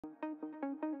Who's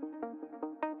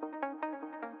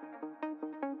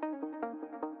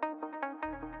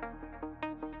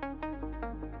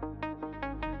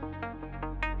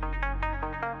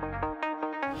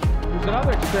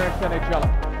another experienced NHLer.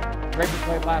 Great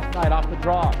played last night off the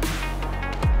draw.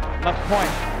 Left point,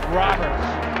 Roberts.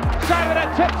 Side of the net,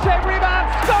 tip, save, rebound,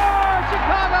 score!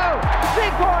 Chicago!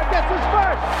 Secord gets his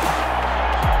first!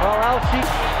 Well, Al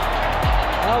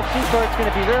Secourt's going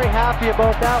to be very happy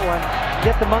about that one.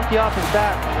 Get the monkey off his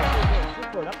back.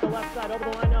 Secord up the left side, over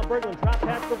the line now. Berglund drop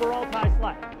pass for Veralt, high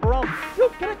slot. Veralt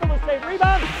shoots, Knickle to save,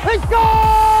 rebound. They score!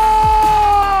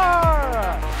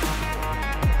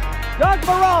 Doug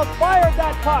Veralt fired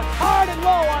that puck hard and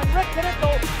low on Rick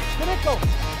Knickle. Knickle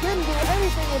didn't do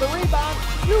anything with a rebound.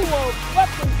 New Wolves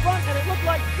swept in front, and it looked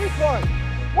like Secord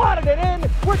wadded it in.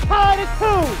 We're tied at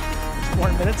 2.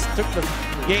 4 minutes took the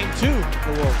game to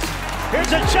the Wolves.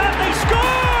 Here's a shot, they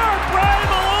score! Brian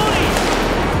Maloney!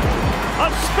 A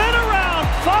spin around,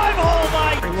 5-hole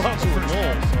by... He loves for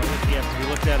goal, so I think he has to be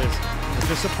looked at as a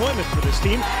disappointment for this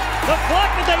team.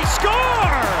 Deflected, they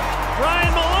score!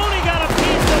 Brian Maloney got a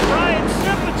piece of Brian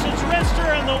Stipitz's wrister,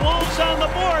 and the Wolves on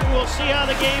the board. We'll see how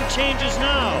the game changes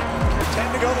now. 10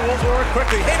 to go, the Wolves will work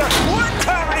quickly. Hadar, one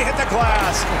time and he hit the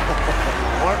glass.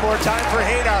 One more time for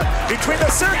Hadar. Between the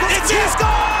circles, he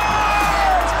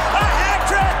scores! A hat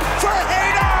trick for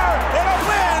Hadar! And a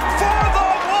win for the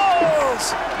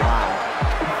Wolves! Wow.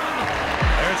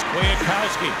 There's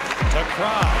Kwiatkowski to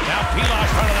Krog. Now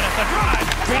Pilosh running at the drive.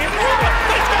 Beat him.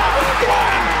 They got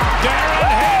one!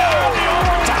 Darren Hadar, the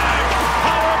overtime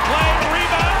power play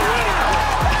rebound winner.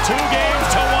 2 games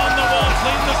to 1, the Wolves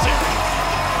lead the series.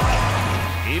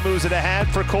 He moves it ahead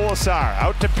for Kolesar.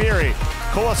 Out to Peary.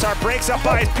 Kolesar breaks up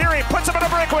by Peary, puts him on a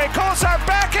breakaway. Kolesar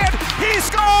back in. He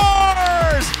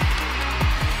scores!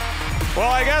 Well,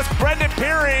 I guess Brendan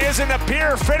Peary isn't a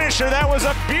pure finisher. That was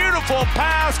a beautiful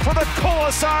pass for the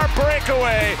Kolesar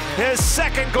breakaway. His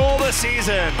 2nd goal this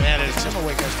season. And it's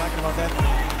Timberwake, I was talking about that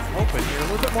open here.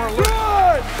 A little bit more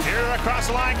Good! Here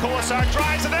across the line, Kolesar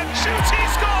drives and then shoots. He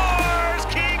scores!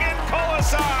 Keegan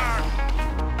Kolesar.